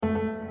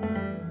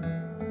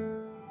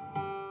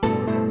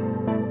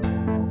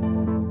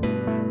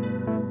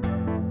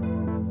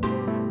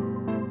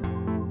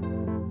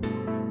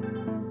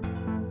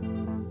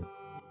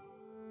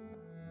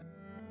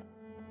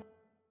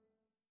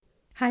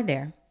Hi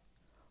there.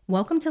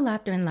 Welcome to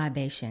Laughter and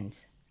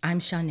Libations. I'm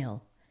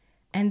Chanel,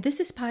 and this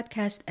is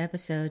podcast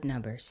episode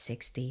number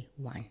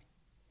 61.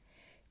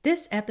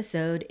 This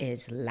episode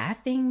is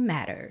Laughing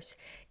Matters.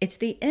 It's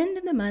the end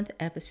of the month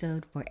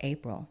episode for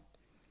April.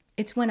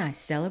 It's when I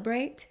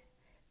celebrate,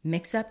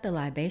 mix up the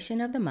libation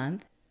of the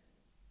month,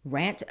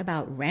 rant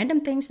about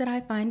random things that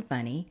I find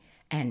funny,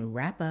 and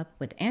wrap up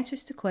with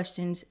answers to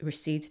questions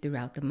received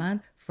throughout the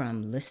month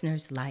from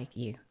listeners like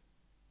you.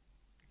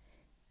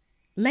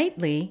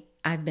 Lately,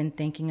 I've been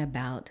thinking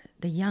about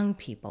the young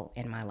people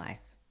in my life.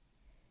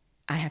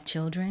 I have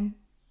children,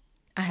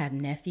 I have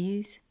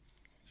nephews,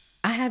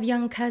 I have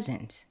young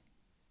cousins.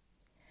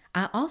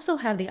 I also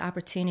have the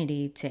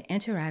opportunity to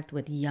interact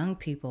with young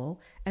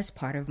people as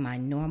part of my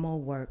normal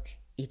work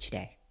each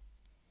day.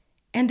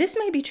 And this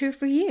may be true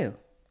for you.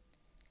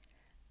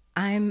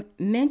 I'm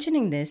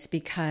mentioning this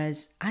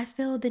because I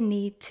feel the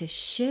need to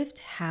shift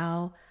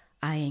how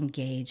I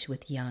engage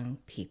with young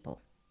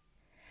people.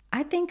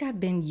 I think I've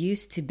been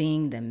used to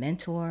being the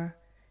mentor,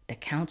 the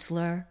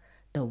counselor,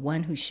 the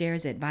one who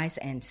shares advice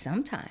and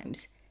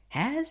sometimes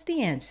has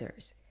the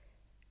answers.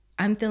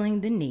 I'm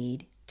feeling the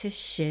need to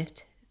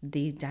shift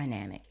the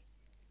dynamic.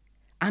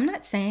 I'm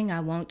not saying I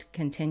won't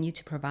continue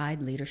to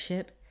provide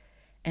leadership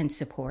and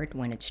support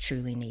when it's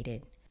truly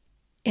needed.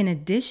 In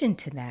addition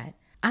to that,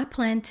 I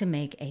plan to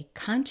make a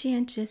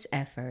conscientious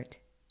effort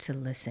to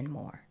listen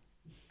more.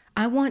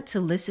 I want to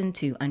listen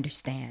to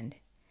understand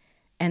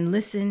and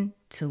listen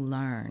to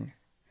learn.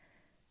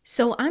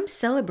 So I'm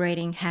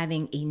celebrating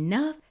having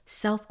enough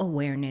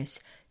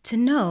self-awareness to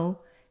know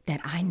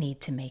that I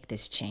need to make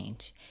this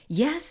change.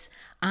 Yes,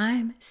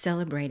 I'm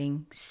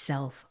celebrating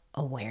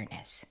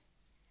self-awareness.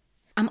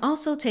 I'm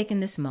also taking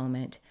this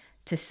moment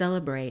to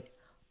celebrate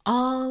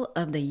all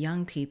of the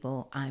young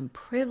people I'm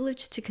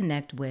privileged to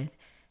connect with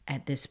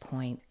at this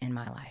point in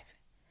my life.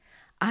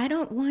 I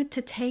don't want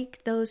to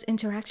take those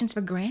interactions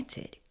for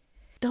granted.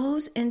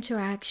 Those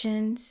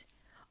interactions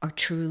are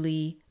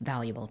truly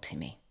valuable to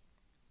me.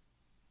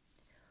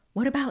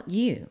 What about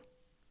you?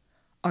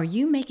 Are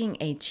you making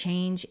a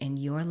change in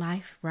your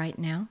life right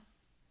now?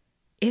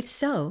 If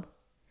so,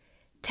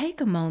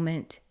 take a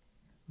moment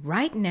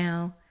right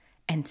now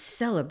and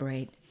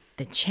celebrate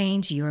the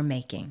change you're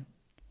making.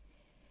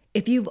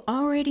 If you've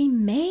already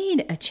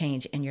made a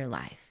change in your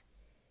life,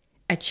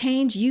 a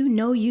change you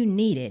know you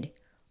needed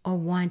or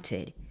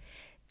wanted,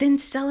 then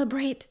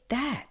celebrate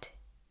that.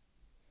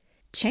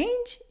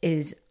 Change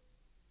is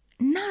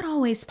not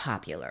always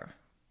popular,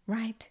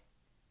 right?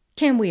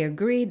 Can we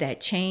agree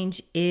that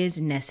change is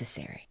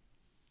necessary?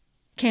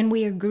 Can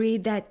we agree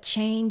that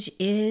change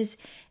is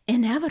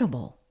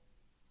inevitable?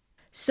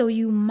 So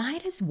you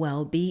might as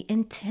well be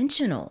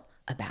intentional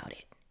about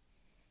it.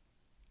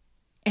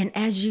 And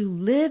as you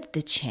live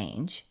the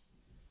change,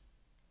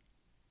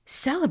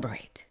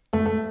 celebrate.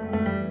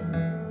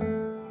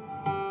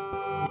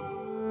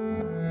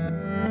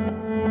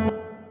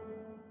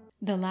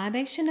 The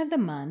libation of the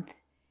month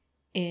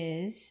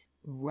is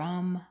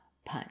rum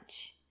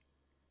punch.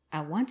 I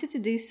wanted to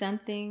do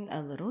something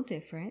a little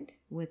different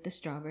with the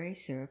strawberry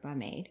syrup I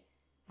made.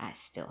 I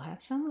still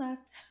have some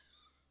left.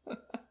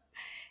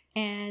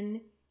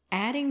 And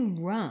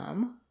adding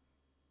rum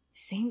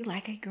seemed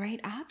like a great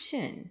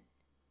option.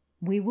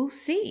 We will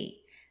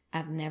see.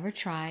 I've never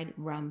tried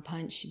rum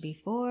punch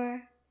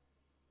before.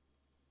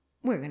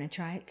 We're going to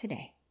try it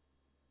today.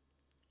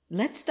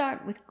 Let's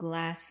start with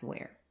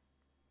glassware.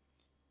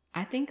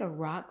 I think a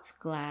rocks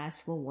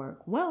glass will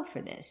work well for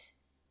this.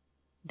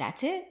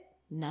 That's it.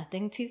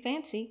 Nothing too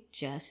fancy,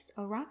 just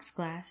a rocks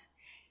glass.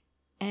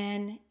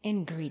 And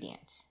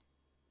ingredients.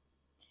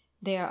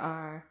 There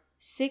are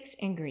 6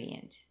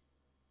 ingredients.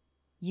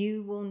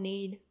 You will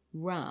need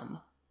rum,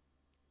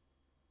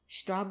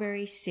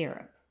 strawberry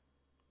syrup,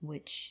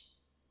 which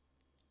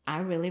I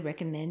really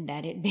recommend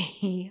that it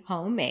be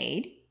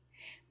homemade.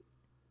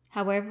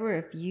 However,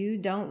 if you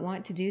don't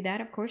want to do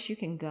that, of course, you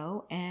can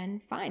go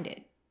and find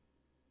it.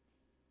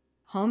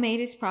 Homemade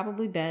is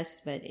probably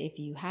best, but if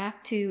you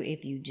have to,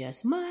 if you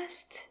just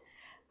must,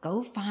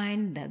 go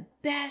find the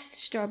best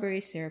strawberry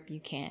syrup you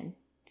can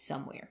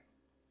somewhere.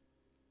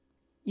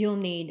 You'll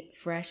need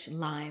fresh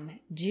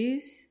lime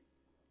juice,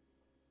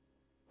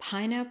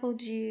 pineapple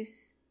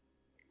juice,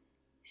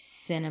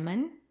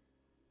 cinnamon,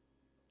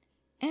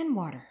 and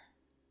water.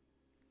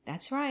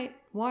 That's right,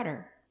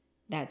 water.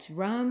 That's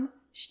rum,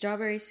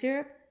 strawberry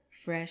syrup,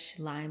 fresh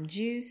lime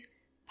juice,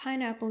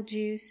 pineapple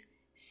juice,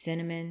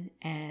 cinnamon,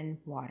 and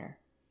water.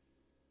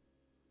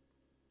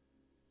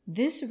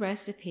 This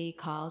recipe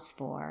calls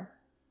for,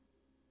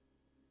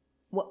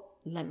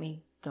 let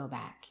me go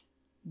back.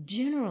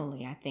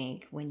 Generally, I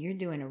think when you're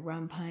doing a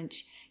rum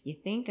punch, you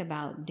think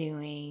about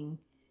doing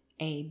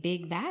a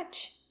big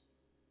batch.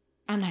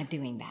 I'm not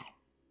doing that.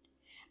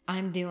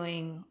 I'm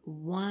doing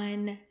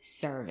 1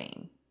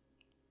 serving.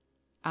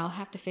 I'll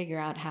have to figure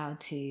out how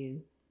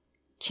to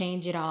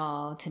change it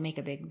all to make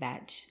a big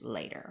batch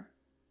later.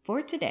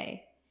 For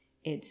today,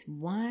 it's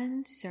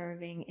 1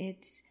 serving.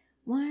 It's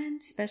 1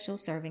 special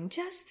serving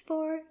just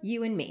for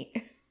you and me.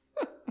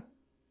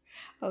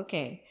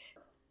 Okay.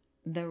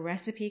 the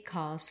recipe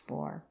calls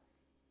for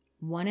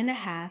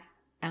 1.5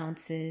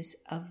 ounces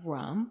of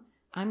rum.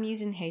 I'm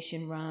using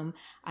Haitian rum.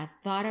 I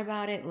thought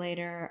about it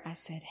later. I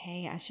said,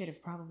 hey, I should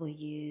have probably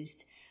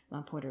used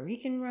my Puerto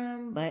Rican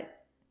rum,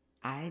 but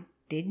I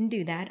didn't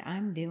do that.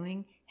 I'm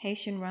doing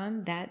Haitian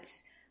rum.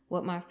 That's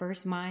what my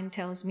first mind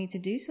tells me to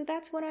do, so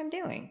that's what I'm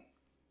doing.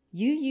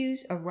 You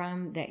use a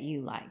rum that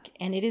you like,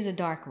 and it is a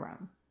dark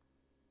rum.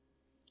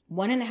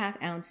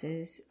 1.5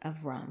 ounces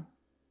of rum.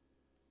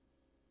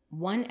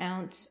 1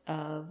 ounce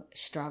of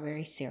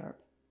strawberry syrup.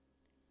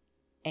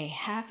 A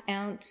 1/2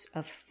 ounce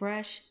of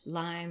fresh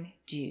lime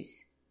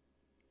juice.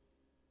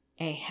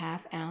 A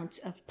 1/2 ounce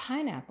of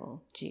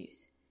pineapple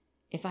juice.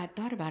 If I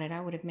thought about it,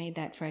 I would have made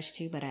that fresh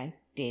too, but I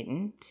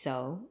didn't.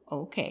 So,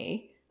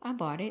 okay, I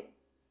bought it.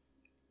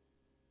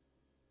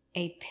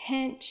 A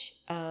pinch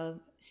of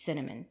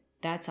cinnamon.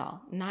 That's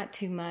all. Not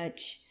too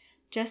much,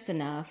 just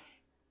enough.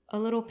 A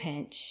little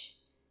pinch.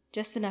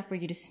 Just enough for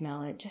you to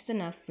smell it. Just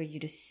enough for you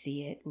to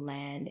see it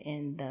land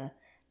in the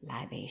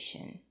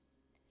libation.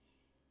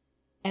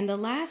 And the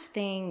last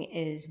thing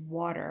is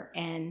water.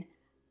 And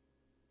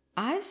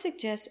I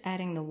suggest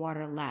adding the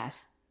water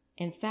last.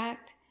 In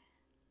fact,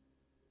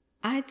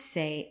 I'd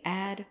say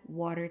add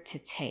water to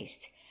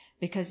taste.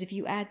 Because if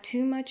you add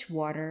too much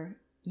water,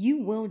 you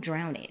will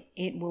drown it.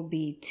 It will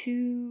be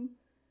too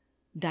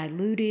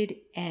diluted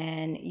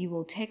and you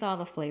will take all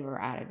the flavor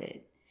out of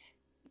it.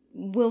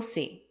 We'll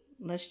see.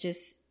 Let's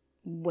just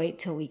wait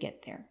till we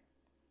get there.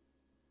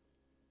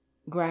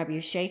 Grab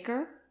your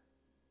shaker,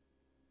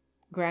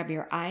 grab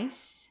your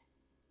ice,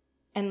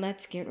 and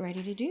let's get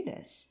ready to do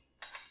this.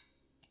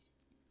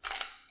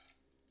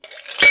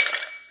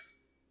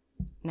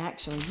 And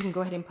actually, you can go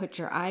ahead and put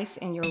your ice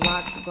in your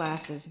rocks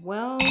glass as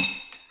well,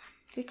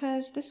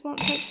 because this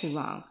won't take too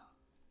long.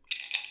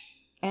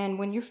 And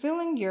when you're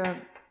filling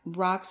your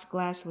rocks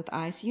glass with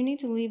ice, you need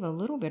to leave a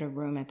little bit of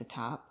room at the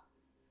top.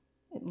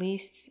 At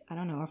least, I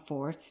don't know,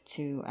 1/4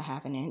 to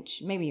 1/2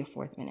 inch, maybe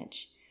 1/4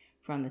 inch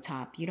from the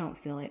top. You don't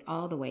fill it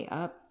all the way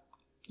up.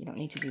 You don't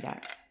need to do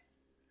that.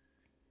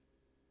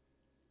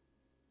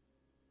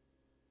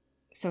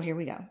 So here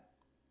we go.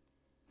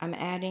 I'm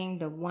adding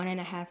the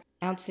 1.5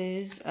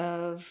 ounces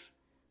of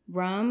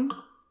rum.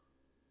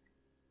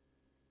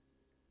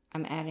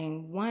 I'm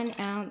adding 1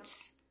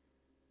 ounce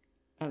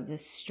of the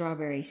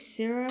strawberry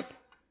syrup.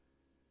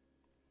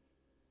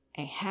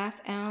 A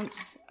 1/2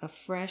 ounce of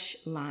fresh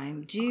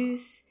lime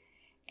juice,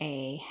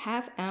 a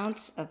 1/2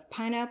 ounce of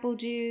pineapple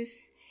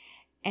juice,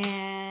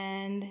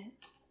 and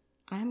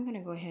I'm going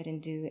to go ahead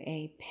and do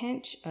a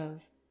pinch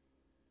of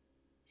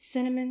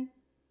cinnamon,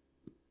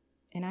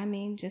 and I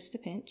mean just a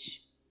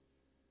pinch.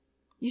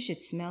 You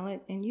should smell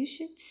it and you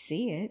should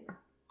see it.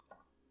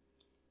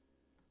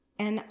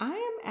 And I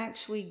am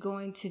actually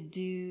going to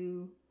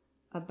do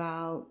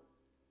about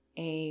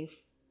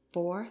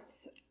 1/4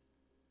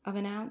 of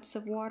an ounce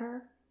of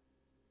water.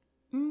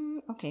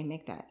 Okay,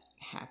 make that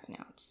 1/2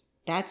 ounce.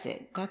 That's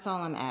it. That's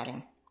all I'm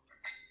adding.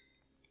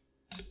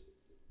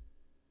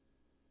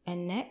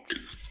 And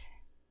next,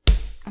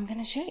 I'm going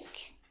to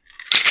shake.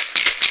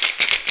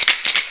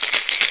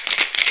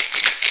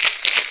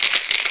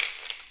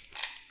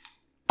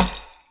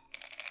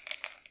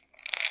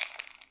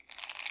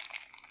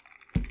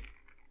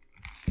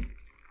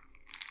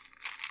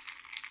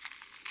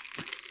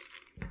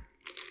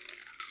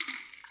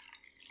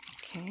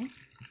 Okay.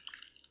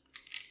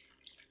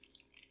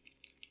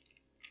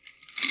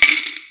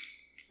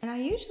 And I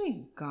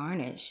usually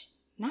garnish.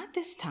 Not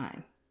this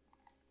time.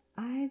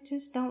 I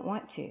just don't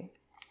want to.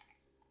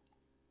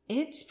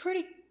 It's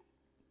pretty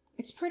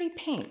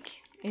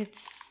pink.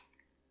 It's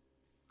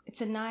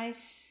a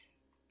nice,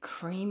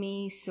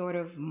 creamy sort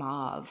of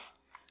mauve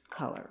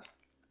color.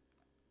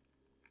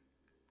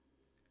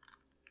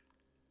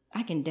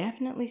 I can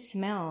definitely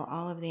smell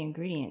all of the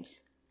ingredients.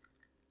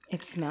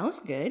 It smells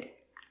good.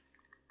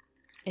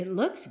 It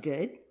looks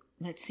good.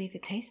 Let's see if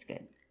it tastes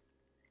good.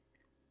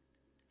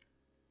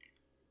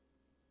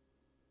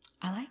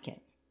 I like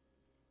it.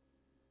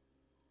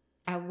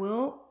 I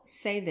will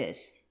say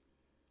this.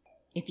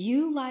 If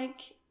you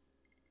like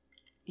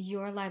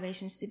your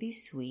libations to be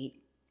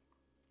sweet,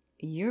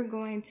 you're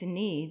going to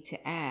need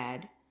to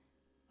add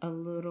a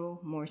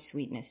little more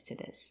sweetness to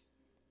this.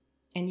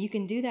 And you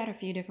can do that a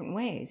few different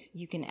ways.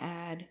 You can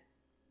add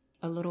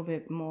a little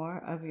bit more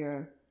of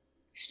your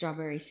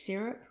strawberry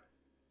syrup.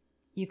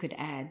 You could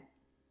add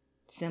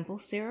simple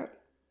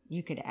syrup.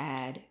 You could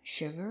add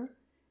sugar.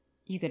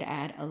 You could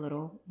add a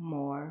little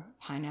more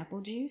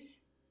pineapple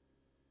juice.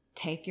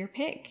 Take your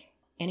pick.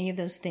 Any of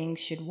those things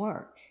should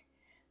work.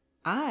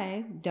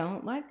 I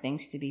don't like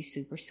things to be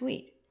super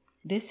sweet.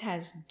 This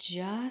has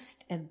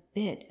just a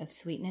bit of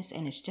sweetness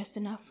and it's just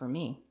enough for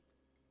me.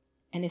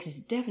 And this is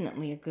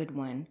definitely a good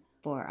one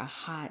for a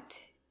hot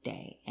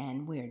day.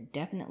 And we're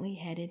definitely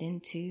headed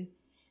into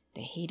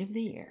the heat of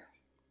the year.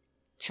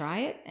 Try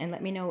it and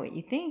let me know what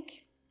you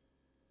think.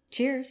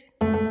 Cheers.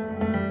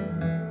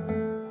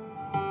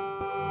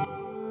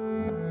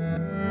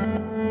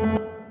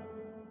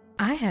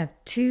 I have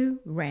 2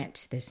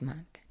 rants this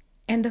month,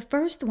 And the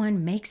first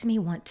one makes me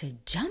want to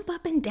jump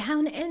up and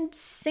down and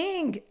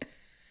sing.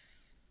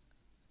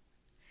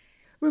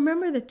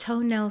 Remember the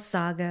toenail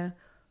saga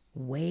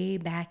way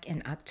back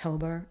in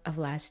October of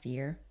last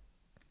year?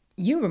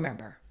 You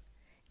remember.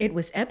 It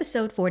was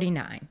episode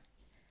 49.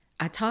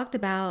 I talked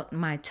about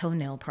my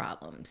toenail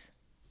problems.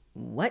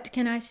 What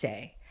can I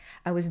say?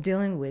 I was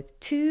dealing with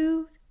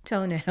 2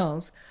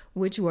 toenails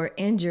which were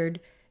injured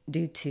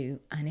due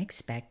to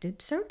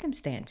unexpected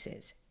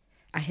circumstances.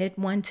 I hit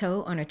one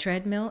toe on a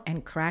treadmill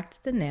and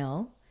cracked the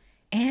nail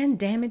and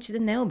damaged the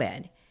nail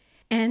bed.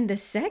 And the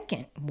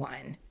second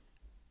one,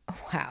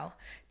 wow,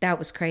 that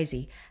was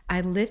crazy.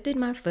 I lifted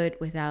my foot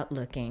without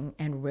looking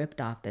and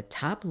ripped off the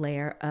top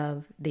layer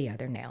of the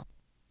other nail.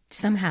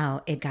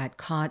 Somehow it got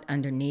caught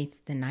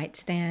underneath the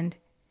nightstand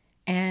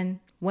and,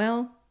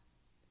 well,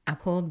 I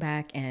pulled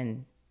back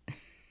and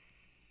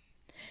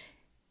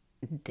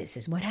this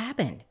is what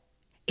happened.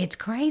 It's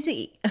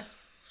crazy.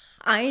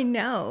 I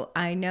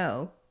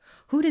know.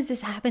 Who does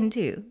this happen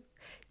to?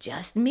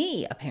 Just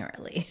me,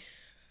 apparently.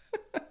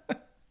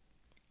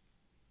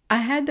 I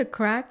had the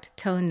cracked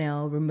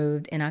toenail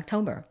removed in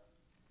October,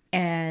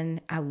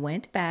 and I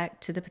went back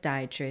to the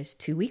podiatrist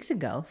 2 weeks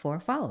ago for a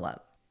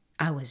follow-up.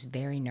 I was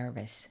very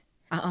nervous.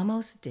 I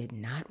almost did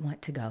not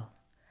want to go.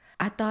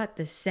 I thought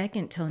the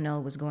second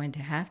toenail was going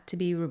to have to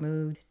be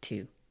removed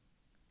too.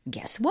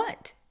 Guess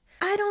what?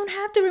 I don't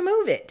have to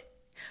remove it.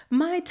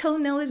 My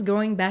toenail is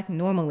growing back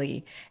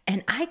normally,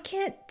 and I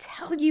can't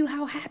tell you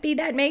how happy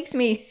that makes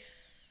me.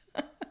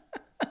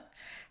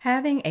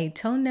 Having a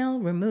toenail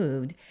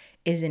removed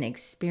is an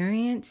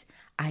experience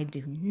I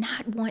do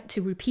not want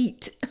to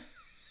repeat.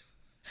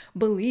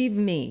 Believe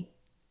me,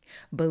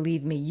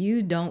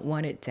 you don't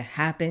want it to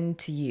happen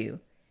to you.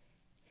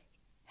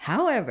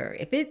 However,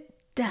 if it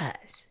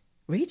does,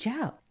 reach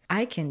out.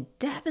 I can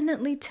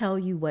definitely tell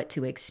you what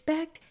to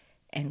expect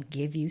and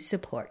give you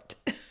support.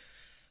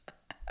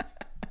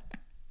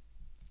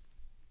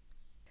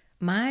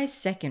 My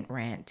second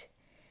rant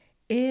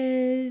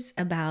is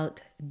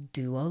about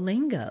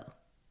Duolingo.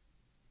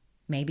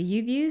 Maybe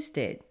you've used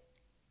it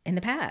in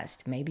the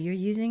past. Maybe you're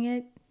using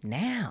it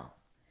now.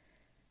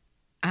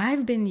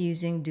 I've been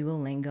using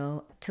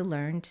Duolingo to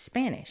learn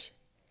Spanish.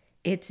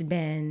 It's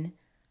been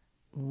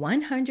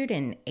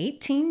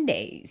 118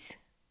 days.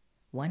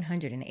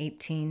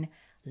 118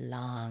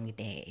 long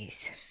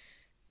days.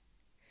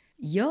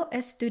 Yo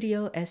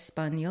estudio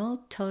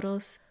español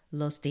todos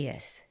los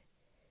días.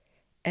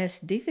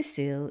 Es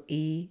difícil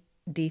y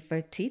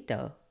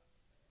divertido.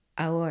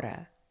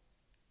 Ahora,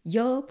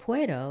 yo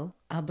puedo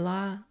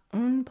hablar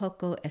un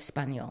poco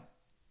español.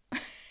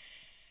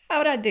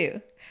 How'd I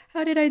do?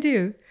 How did I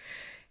do?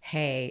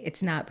 Hey,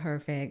 it's not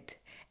perfect.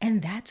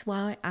 And that's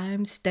why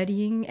I'm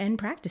studying and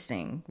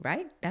practicing,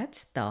 right?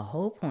 That's the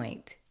whole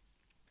point.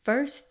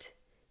 First,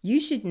 you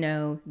should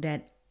know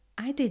that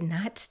I did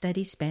not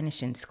study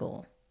Spanish in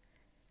school.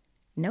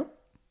 Nope.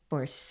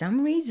 For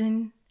some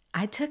reason,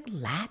 I took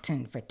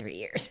Latin for 3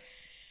 years.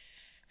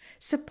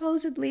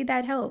 Supposedly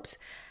that helps.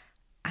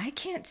 I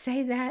can't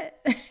say that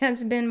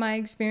has been my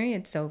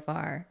experience so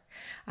far.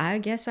 I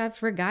guess I've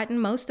forgotten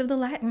most of the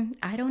Latin.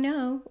 I don't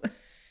know.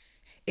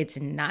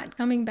 It's not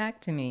coming back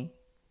to me.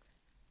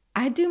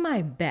 I do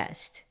my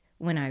best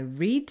when I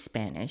read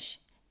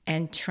Spanish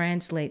and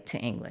translate to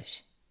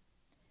English.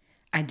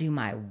 I do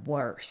my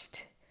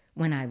worst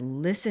when I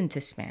listen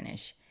to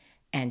Spanish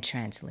and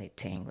translate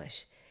to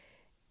English.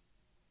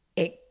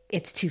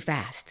 It's too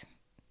fast.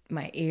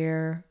 My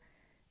ear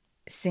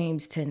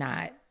seems to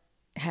not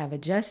have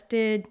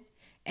adjusted,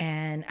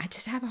 and I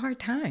just have a hard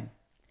time.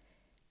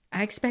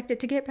 I expect it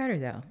to get better,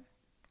 though.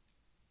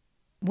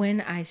 When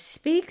I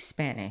speak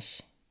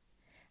Spanish,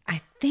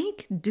 I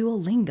think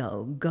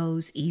Duolingo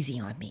goes easy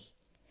on me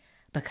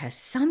because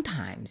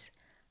sometimes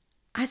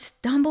I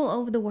stumble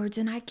over the words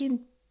and I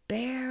can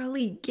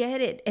barely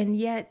get it, and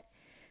yet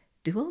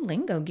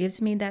Duolingo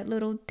gives me that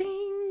little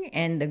ding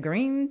and the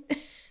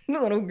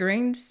little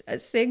green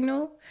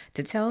signal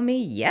to tell me,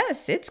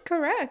 yes, it's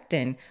correct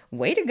and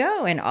way to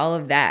go and all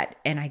of that.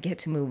 And I get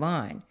to move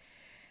on.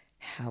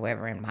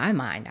 However, in my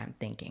mind, I'm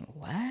thinking,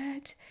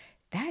 what?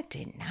 That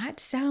did not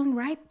sound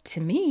right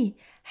to me.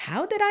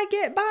 How did I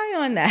get by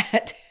on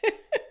that?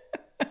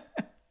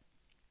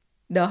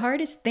 The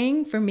hardest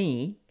thing for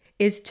me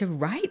is to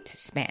write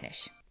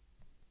Spanish.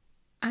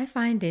 I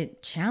find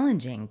it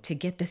challenging to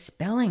get the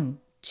spelling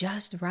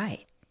just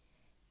right.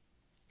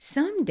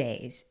 Some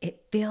days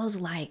it feels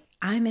like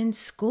I'm in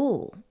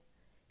school.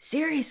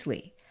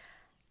 Seriously,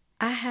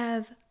 I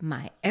have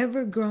my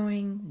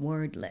ever-growing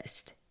word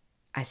list.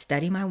 I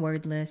study my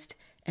word list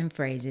and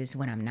phrases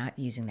when I'm not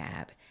using the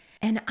app.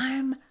 And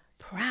I'm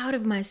proud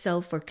of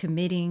myself for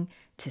committing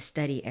to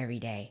study every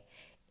day.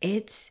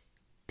 It's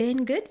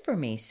been good for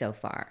me so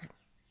far.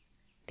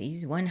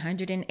 These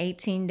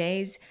 118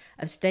 days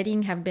of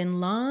studying have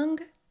been long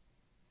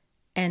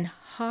and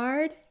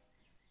hard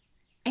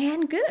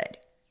and good.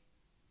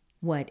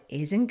 What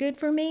isn't good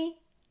for me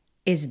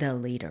is the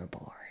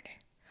leaderboard.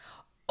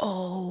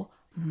 Oh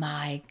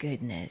my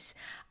goodness.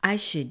 I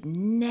should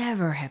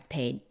never have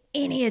paid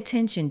any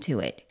attention to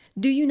it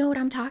Do you know what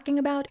I'm talking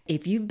about?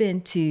 If you've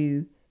been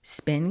to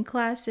spin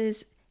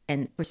classes,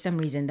 and for some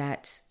reason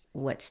that's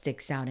what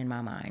sticks out in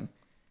my mind,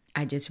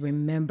 I just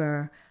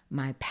remember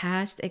my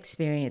past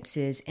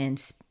experiences in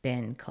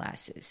spin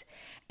classes.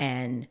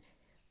 And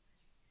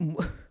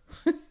when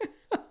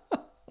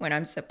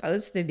I'm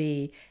supposed to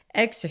be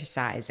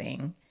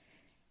exercising,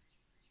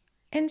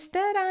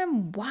 instead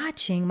I'm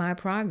watching my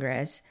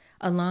progress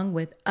along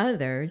with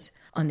others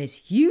on this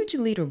huge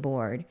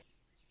leaderboard.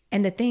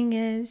 And the thing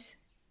is,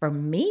 for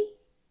me,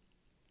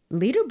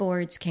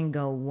 leaderboards can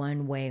go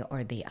one way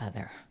or the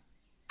other.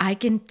 I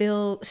can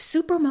feel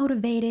super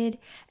motivated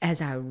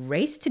as I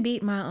race to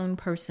beat my own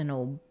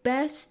personal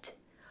best,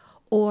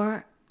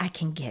 or I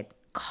can get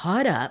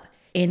caught up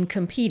in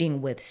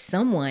competing with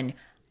someone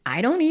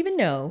I don't even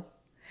know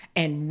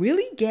and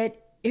really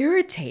get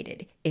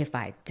irritated if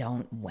I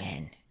don't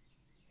win.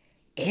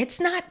 It's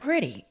not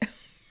pretty.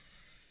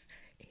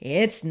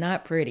 It's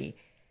not pretty.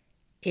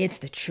 It's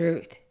the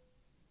truth.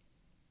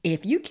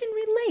 If you can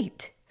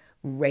relate,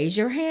 raise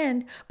your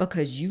hand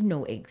because you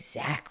know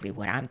exactly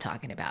what I'm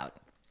talking about.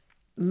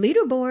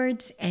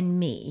 Leaderboards and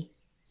me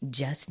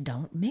just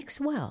don't mix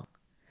well.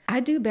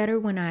 I do better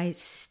when I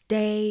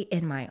stay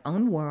in my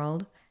own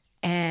world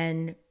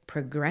and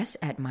progress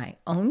at my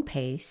own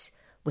pace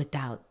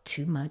without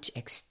too much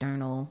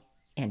external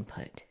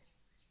input.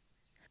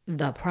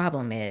 The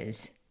problem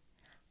is,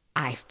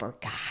 I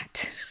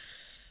forgot.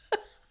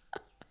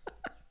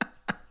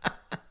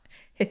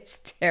 It's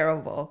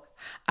terrible.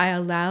 I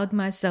allowed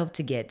myself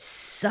to get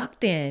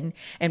sucked in,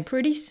 and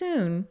pretty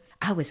soon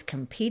I was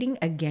competing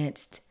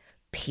against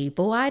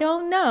people I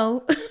don't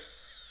know.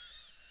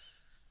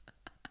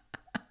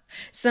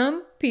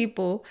 Some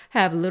people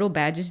have little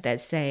badges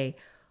that say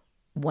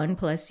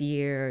 1+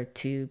 year,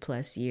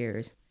 2+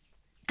 years.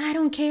 I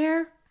don't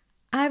care.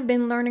 I've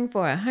been learning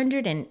for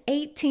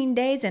 118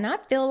 days and I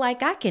feel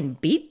like I can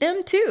beat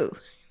them too.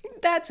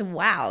 That's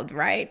wild,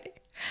 right?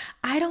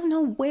 I don't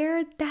know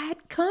where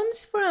that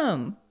comes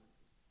from.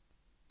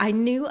 I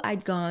knew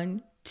I'd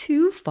gone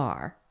too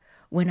far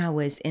when I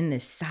was in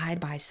this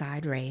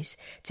side-by-side race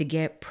to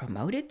get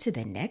promoted to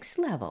the next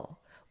level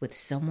with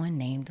someone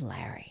named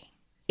Larry.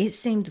 It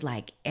seemed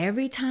like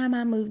every time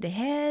I moved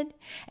ahead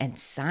and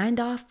signed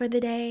off for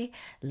the day,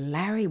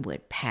 Larry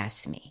would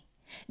pass me.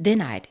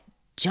 Then I'd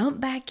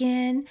jump back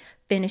in,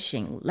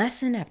 finishing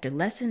lesson after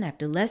lesson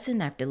after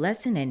lesson after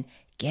lesson, and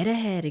get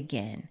ahead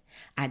again.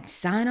 I'd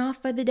sign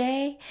off for the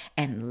day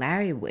and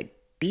Larry would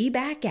be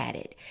back at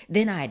it.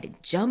 Then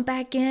I'd jump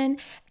back in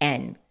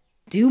and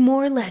do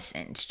more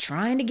lessons,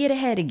 trying to get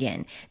ahead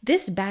again.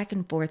 This back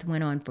and forth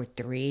went on for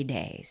 3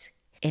 days.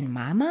 In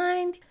my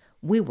mind,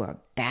 we were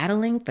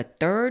battling for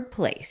third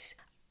place.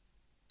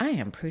 I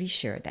am pretty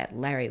sure that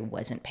Larry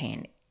wasn't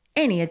paying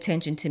any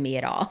attention to me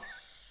at all.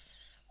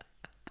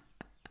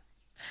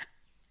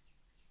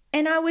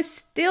 And I was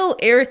still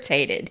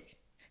irritated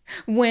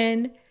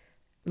when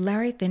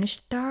Larry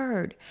finished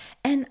third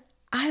and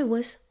I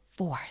was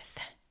fourth.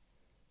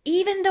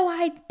 Even though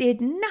I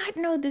did not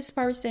know this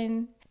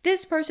person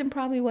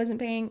probably wasn't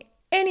paying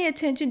any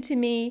attention to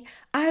me.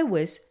 I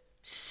was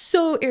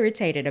so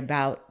irritated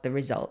about the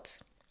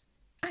results.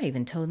 I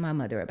even told my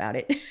mother about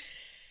it.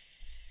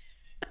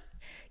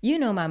 You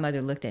know, my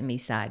mother looked at me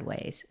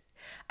sideways.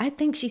 I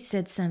think she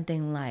said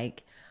something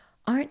like,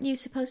 "Aren't you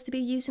supposed to be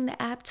using the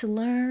app to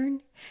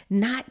learn,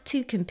 not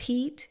to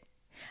compete?"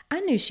 I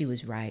knew she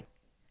was right.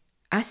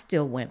 I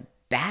still went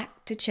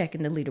back to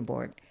checking the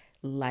leaderboard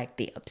like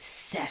the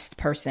obsessed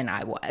person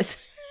I was.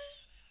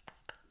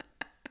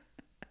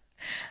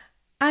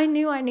 I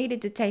knew I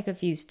needed to take a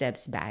few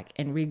steps back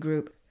and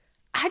regroup.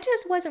 I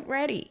just wasn't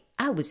ready.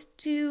 I was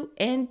too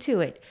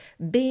into it,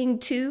 being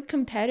too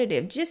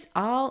competitive, just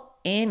all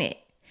in it.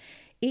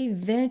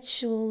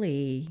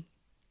 Eventually,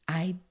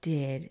 I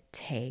did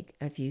take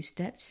a few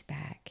steps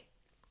back.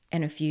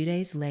 And a few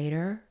days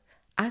later,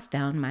 I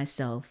found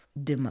myself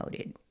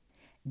demoted,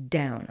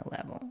 down a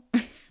level.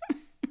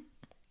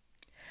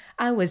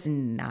 I was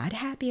not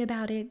happy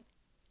about it.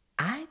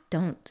 I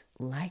don't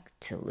like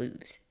to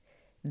lose.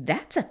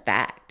 That's a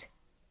fact.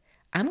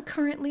 I'm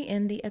currently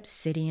in the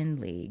Obsidian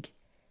League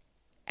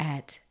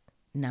at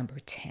number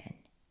 10.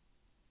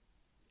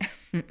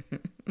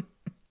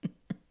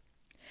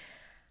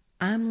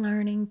 I'm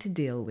learning to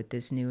deal with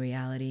this new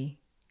reality,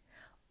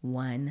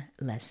 one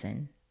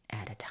lesson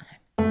at a time.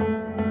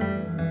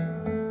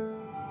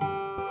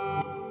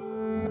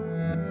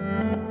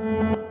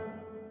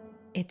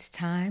 It's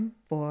time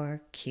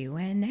for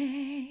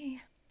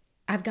Q&A.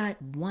 I've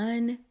got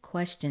one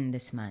question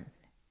this month.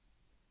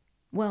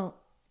 Well,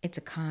 it's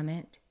a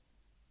comment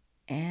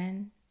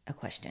and a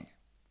question.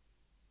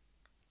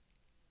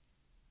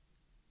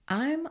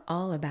 I'm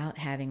all about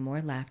having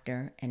more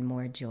laughter and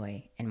more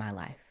joy in my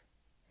life.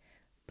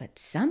 But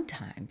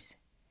sometimes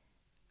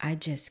I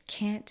just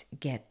can't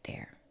get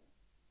there.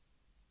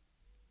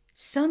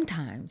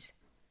 Sometimes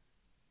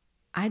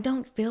I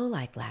don't feel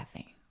like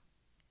laughing.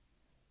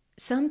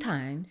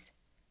 Sometimes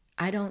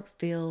I don't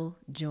feel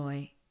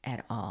joy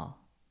at all.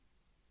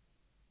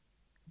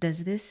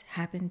 Does this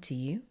happen to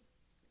you?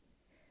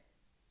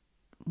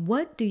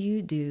 What do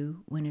you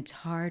do when it's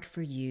hard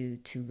for you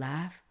to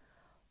laugh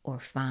or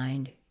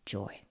find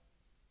joy?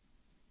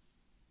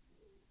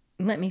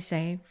 Let me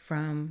say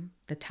from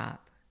the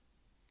top,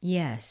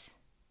 yes,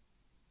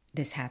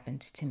 this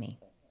happens to me.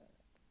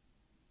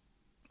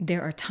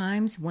 There are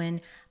times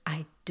when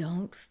I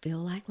don't feel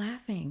like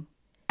laughing.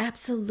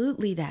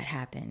 Absolutely, that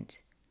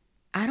happens.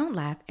 I don't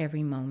laugh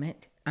every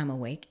moment I'm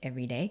awake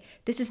every day.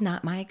 This is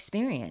not my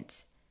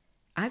experience.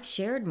 I've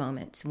shared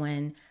moments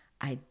when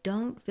I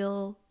don't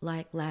feel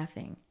like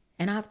laughing.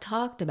 And I've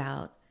talked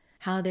about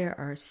how there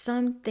are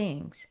some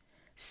things,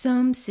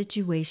 some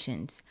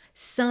situations,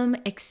 some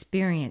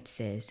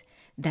experiences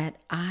that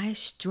I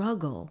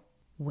struggle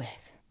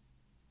with.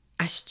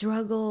 I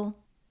struggle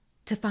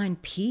to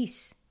find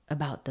peace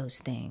about those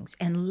things,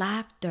 and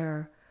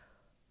laughter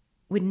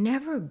would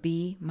never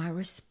be my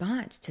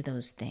response to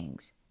those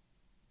things,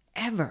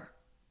 ever.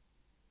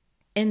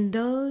 In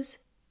those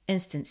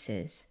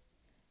instances,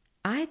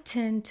 I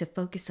tend to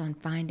focus on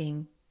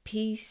finding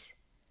peace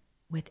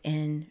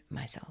within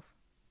myself.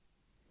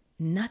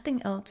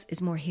 Nothing else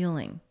is more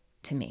healing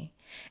to me.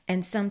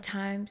 And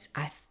sometimes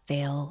I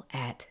fail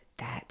at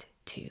that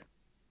too.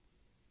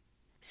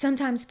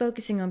 Sometimes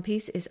focusing on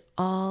peace is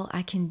all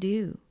I can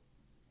do,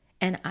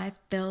 and I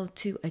fail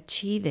to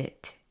achieve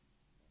it.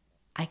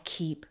 I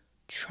keep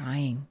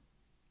trying.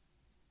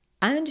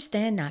 I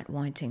understand not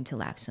wanting to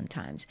laugh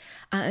sometimes.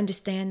 I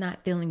understand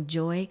not feeling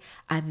joy.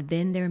 I've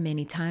been there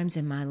many times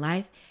in my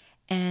life,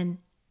 and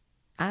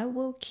I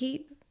will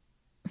keep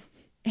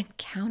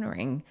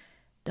encountering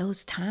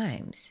those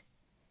times.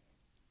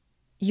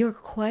 Your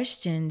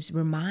questions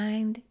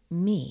remind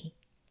me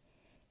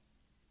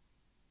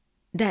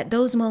that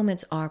those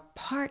moments are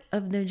part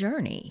of the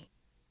journey.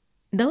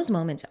 Those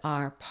moments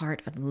are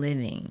part of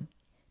living.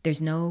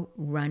 There's no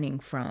running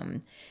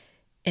from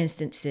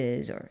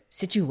instances or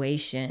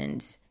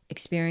situations,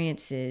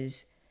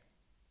 experiences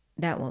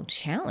that will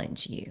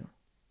challenge you.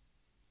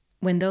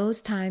 When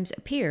those times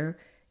appear,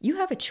 you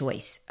have a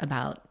choice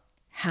about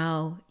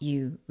how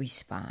you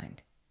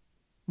respond.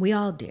 We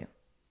all do.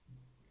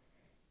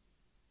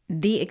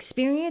 The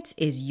experience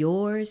is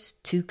yours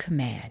to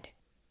command.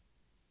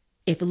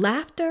 If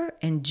laughter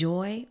and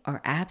joy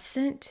are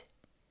absent,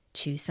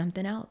 choose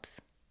something else.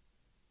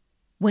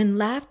 When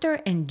laughter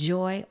and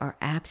joy are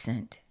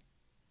absent,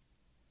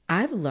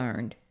 I've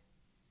learned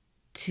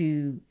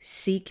to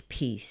seek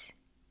peace,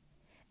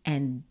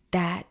 and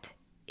that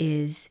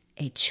is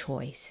a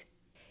choice.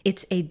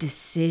 It's a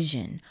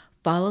decision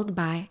followed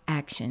by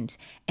actions,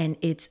 and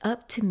it's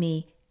up to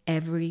me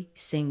every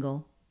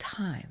single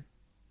time.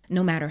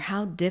 No matter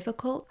how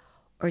difficult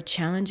or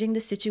challenging the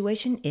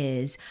situation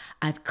is,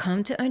 I've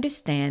come to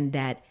understand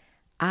that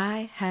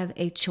I have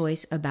a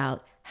choice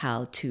about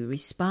how to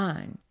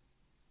respond.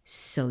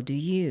 So do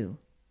you.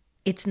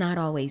 It's not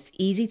always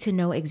easy to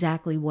know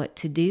exactly what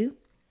to do.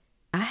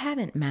 I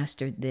haven't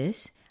mastered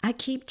this. I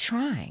keep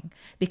trying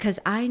because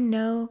I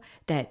know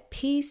that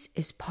peace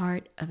is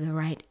part of the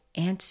right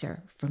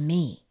answer for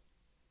me.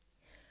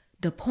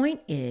 The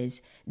point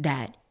is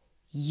that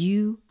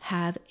you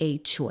have a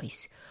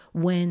choice.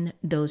 When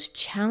those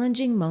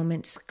challenging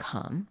moments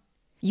come,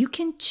 you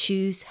can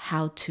choose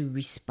how to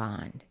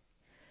respond.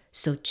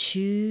 So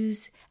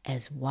choose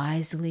as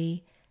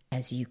wisely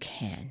as you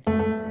can.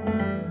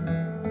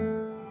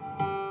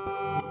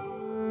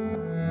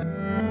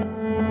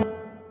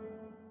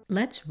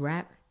 Let's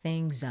wrap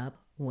things up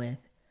with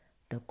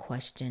the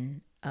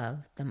question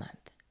of the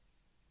month.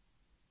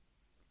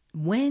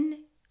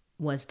 When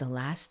was the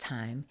last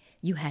time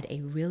you had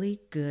a really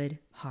good,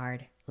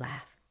 hard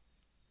laugh?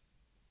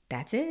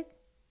 That's it.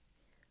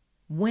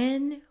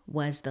 When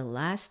was the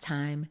last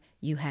time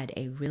you had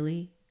a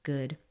really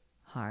good,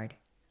 hard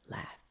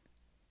laugh?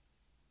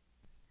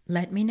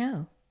 Let me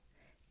know.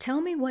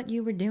 Tell me what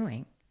you were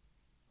doing,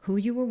 who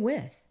you were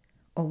with,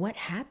 or what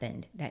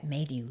happened that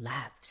made you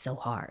laugh so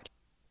hard.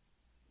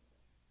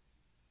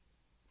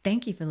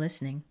 Thank you for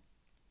listening.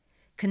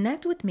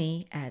 Connect with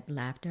me at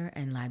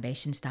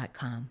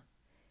laughterandlibations.com.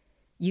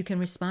 You can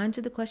respond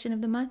to the question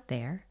of the month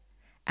there,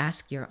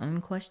 ask your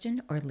own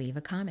question, or leave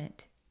a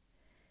comment.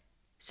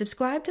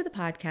 Subscribe to the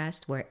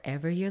podcast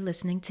wherever you're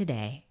listening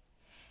today,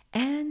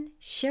 and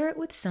share it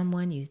with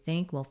someone you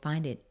think will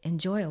find it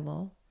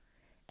enjoyable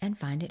and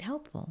find it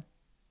helpful.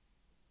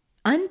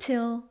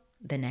 Until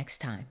the next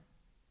time,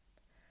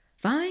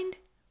 find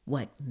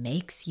what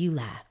makes you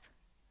laugh,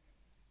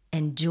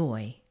 and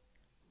joy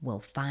will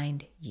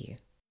find you.